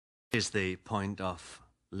Is the point of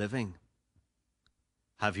living?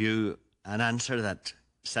 Have you an answer that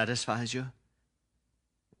satisfies you?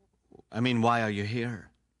 I mean, why are you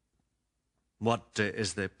here? What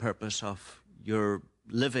is the purpose of your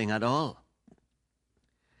living at all?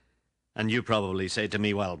 And you probably say to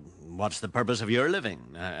me, well, what's the purpose of your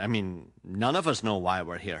living? I mean, none of us know why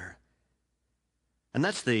we're here. And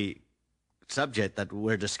that's the subject that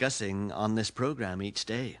we're discussing on this program each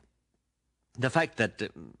day. The fact that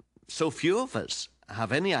so few of us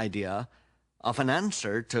have any idea of an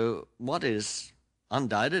answer to what is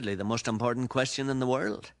undoubtedly the most important question in the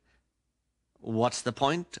world. What's the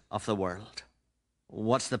point of the world?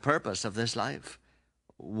 What's the purpose of this life?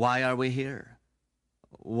 Why are we here?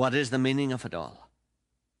 What is the meaning of it all?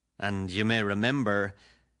 And you may remember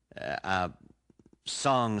a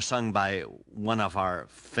song sung by one of our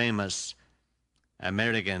famous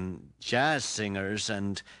American jazz singers,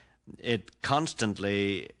 and it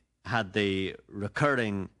constantly had the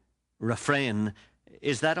recurring refrain,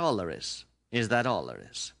 is that all there is? Is that all there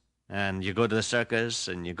is? And you go to the circus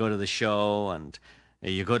and you go to the show and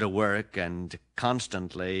you go to work, and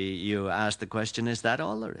constantly you ask the question, is that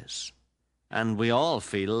all there is? And we all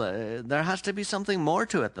feel there has to be something more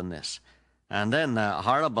to it than this. And then a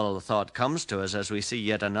horrible thought comes to us as we see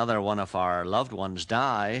yet another one of our loved ones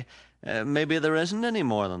die. Maybe there isn't any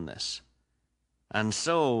more than this. And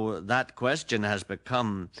so that question has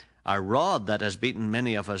become a rod that has beaten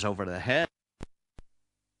many of us over the head.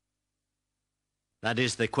 That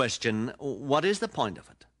is the question, what is the point of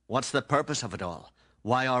it? What's the purpose of it all?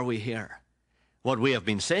 Why are we here? What we have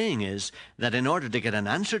been saying is that in order to get an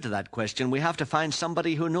answer to that question, we have to find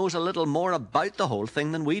somebody who knows a little more about the whole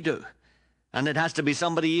thing than we do. And it has to be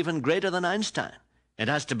somebody even greater than Einstein. It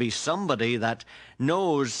has to be somebody that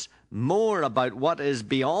knows more about what is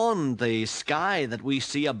beyond the sky that we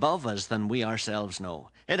see above us than we ourselves know.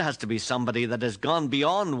 It has to be somebody that has gone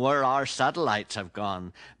beyond where our satellites have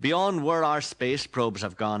gone, beyond where our space probes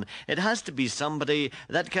have gone. It has to be somebody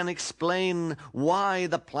that can explain why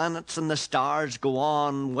the planets and the stars go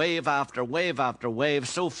on wave after wave after wave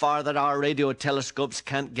so far that our radio telescopes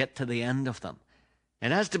can't get to the end of them.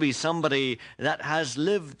 It has to be somebody that has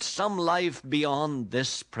lived some life beyond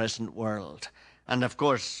this present world. And of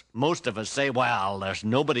course, most of us say, well, there's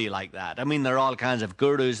nobody like that. I mean, there are all kinds of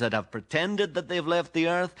gurus that have pretended that they've left the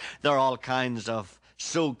earth. There are all kinds of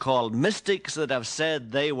so-called mystics that have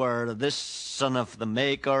said they were this son of the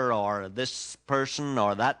maker or this person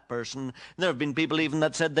or that person. There have been people even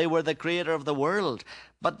that said they were the creator of the world.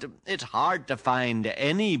 But it's hard to find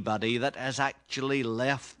anybody that has actually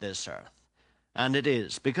left this earth. And it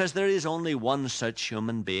is, because there is only one such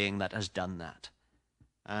human being that has done that.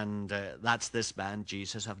 And that's this man,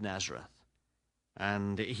 Jesus of Nazareth.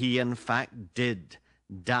 And he, in fact, did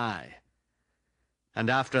die. And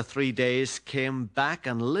after 3 days came back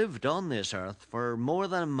and lived on this earth for more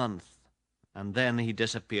than a month. And then he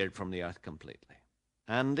disappeared from the earth completely.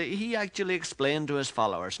 And he actually explained to his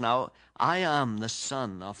followers, now, I am the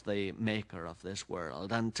son of the maker of this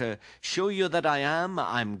world. And to show you that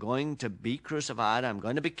I'm going to be crucified, I'm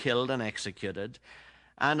going to be killed and executed.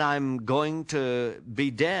 And I'm going to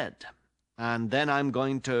be dead. And then I'm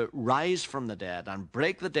going to rise from the dead and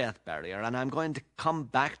break the death barrier. And I'm going to come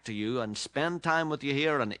back to you and spend time with you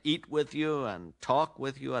here and eat with you and talk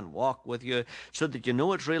with you and walk with you so that you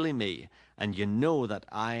know it's really me. And you know that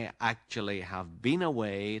I actually have been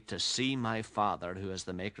away to see my Father, who is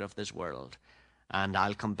the maker of this world. And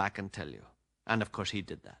I'll come back and tell you. And of course he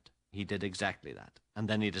did that. He did exactly that. And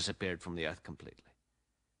then he disappeared from the earth completely.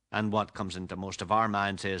 And what comes into most of our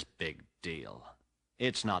minds is, big deal.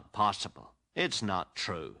 It's not possible. It's not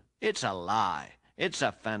true. It's a lie. It's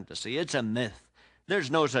a fantasy. It's a myth.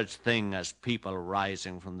 There's no such thing as people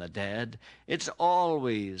rising from the dead. It's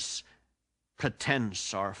always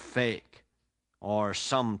pretense or fake or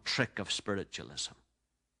some trick of spiritualism.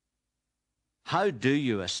 How do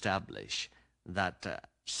you establish that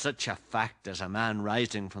such a fact as a man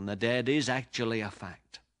rising from the dead is actually a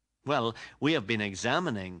fact? Well, we have been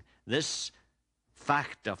examining this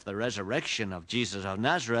fact of the resurrection of Jesus of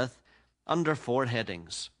Nazareth under 4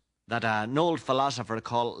 headings that an old philosopher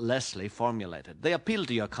called Leslie formulated. They appeal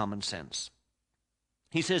to your common sense.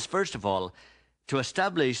 He says, first of all, to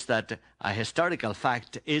establish that a historical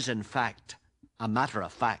fact is in fact a matter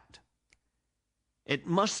of fact, it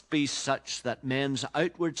must be such that men's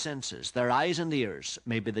outward senses, their eyes and ears,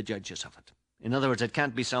 may be the judges of it. In other words, it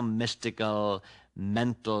can't be some mystical,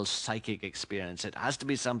 mental, psychic experience. It has to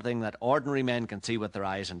be something that ordinary men can see with their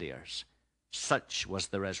eyes and ears. Such was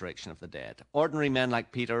the resurrection of the dead. Ordinary men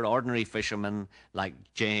like Peter, ordinary fishermen like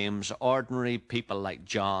James, ordinary people like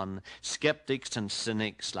John, skeptics and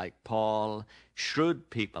cynics like Paul, shrewd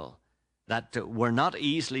people that were not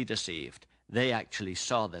easily deceived. They actually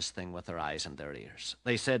saw this thing with their eyes and their ears.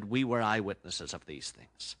 They said, we were eyewitnesses of these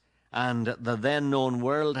things. And the then known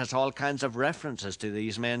world has all kinds of references to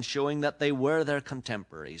these men showing that they were their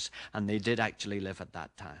contemporaries, and they did actually live at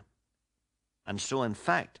that time. And so, in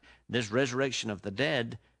fact, this resurrection of the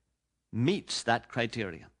dead meets that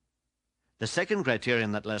criterion. The second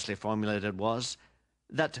criterion that Leslie formulated was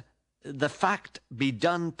that the fact be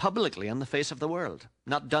done publicly in the face of the world,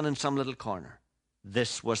 not done in some little corner.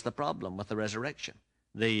 This was the problem with the resurrection.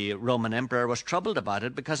 The Roman emperor was troubled about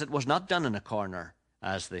it because it was not done in a corner,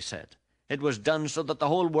 as they said. It was done so that the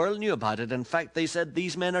whole world knew about it. In fact, they said,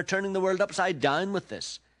 these men are turning the world upside down with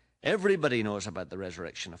this. Everybody knows about the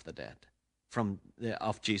resurrection of the dead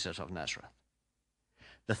of Jesus of Nazareth.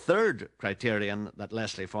 The third criterion that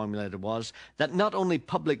Leslie formulated was that not only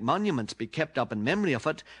public monuments be kept up in memory of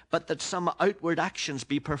it, but that some outward actions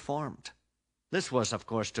be performed. This was, of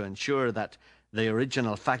course, to ensure that the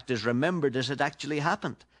original fact is remembered as it actually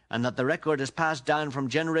happened, and that the record is passed down from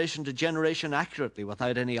generation to generation accurately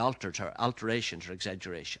without any alterations or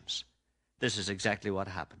exaggerations. This is exactly what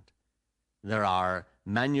happened. There are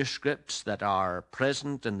manuscripts that are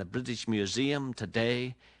present in the British Museum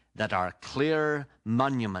today that are clear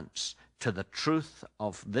monuments to the truth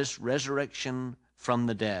of this resurrection from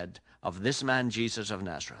the dead of this man Jesus of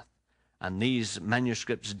Nazareth. And these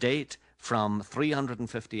manuscripts date from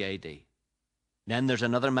 350 AD. Then there's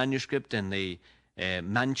another manuscript in the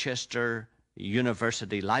Manchester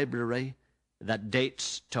University Library that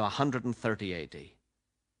dates to 130 AD.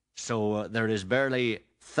 So there is barely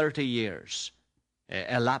 30 years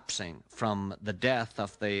elapsing from the death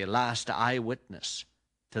of the last eyewitness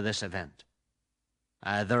to this event.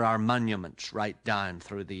 There are monuments right down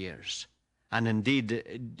through the years. And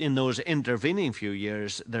indeed, in those intervening few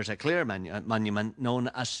years, there's a clear monument known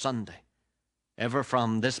as Sunday. Ever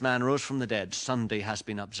from this man rose from the dead, Sunday has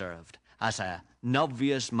been observed as an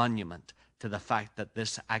obvious monument to the fact that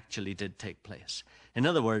this actually did take place. In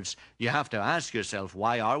other words, you have to ask yourself,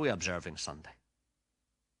 why are we observing Sunday?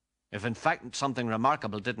 If in fact something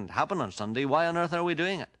remarkable didn't happen on Sunday, why on earth are we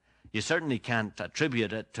doing it? You certainly can't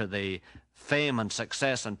attribute it to the fame and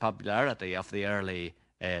success and popularity of the early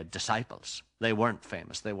disciples. They weren't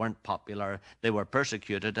famous, they weren't popular, they were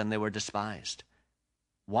persecuted and they were despised.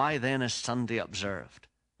 Why then is Sunday observed?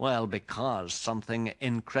 Well, because something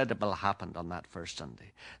incredible happened on that first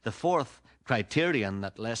Sunday. The fourth criterion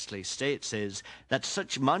that Leslie states is that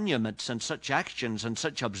such monuments and such actions and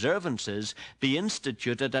such observances be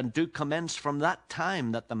instituted and do commence from that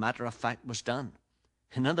time that the matter of fact was done.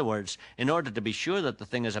 In other words, in order to be sure that the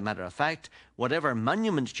thing is a matter of fact, whatever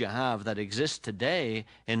monuments you have that exist today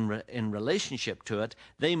in relationship to it,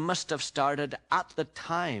 they must have started at the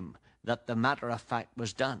time that the matter of fact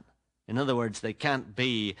was done. In other words, they can't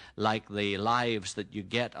be like the lives that you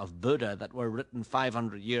get of Buddha that were written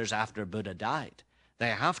 500 years after Buddha died. They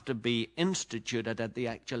have to be instituted at the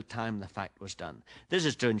actual time the fact was done. This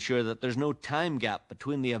is to ensure that there's no time gap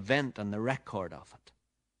between the event and the record of it.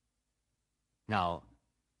 Now,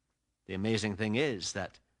 the amazing thing is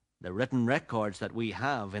that the written records that we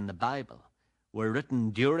have in the Bible were written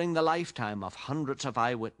during the lifetime of hundreds of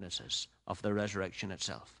eyewitnesses of the resurrection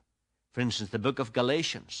itself. For instance, the book of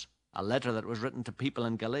Galatians, a letter that was written to people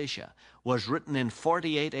in Galatia, was written in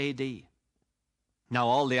 48 AD. Now,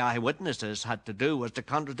 all the eyewitnesses had to do was to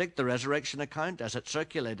contradict the resurrection account as it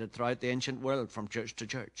circulated throughout the ancient world from church to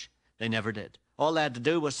church. They never did. All they had to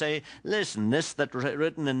do was say, listen, this that's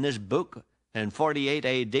written in this book in 48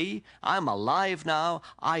 AD, I'm alive now.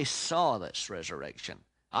 I saw this resurrection.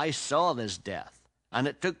 I saw this death. And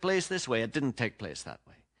it took place this way. It didn't take place that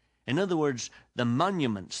way. In other words, the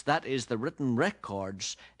monuments, that is, the written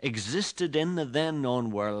records, existed in the then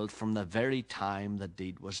known world from the very time the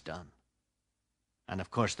deed was done. And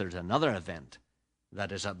of course, there's another event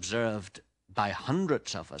that is observed by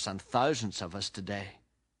hundreds of us and thousands of us today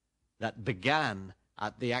that began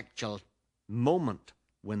at the actual moment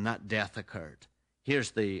when that death occurred.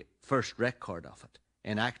 Here's the first record of it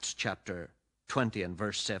in Acts chapter 20 and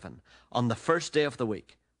verse 7. On the first day of the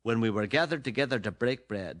week, when we were gathered together to break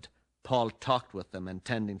bread, Paul talked with them,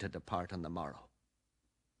 intending to depart on the morrow.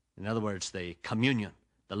 In other words, the communion,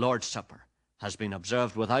 the Lord's Supper, has been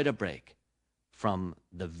observed without a break from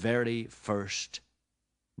the very first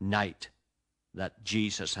night that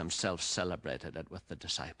Jesus himself celebrated it with the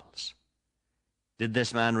disciples. Did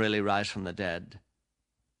this man really rise from the dead?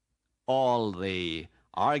 All the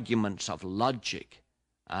arguments of logic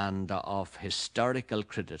and of historical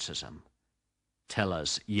criticism tell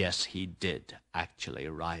us, yes, he did actually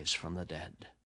rise from the dead.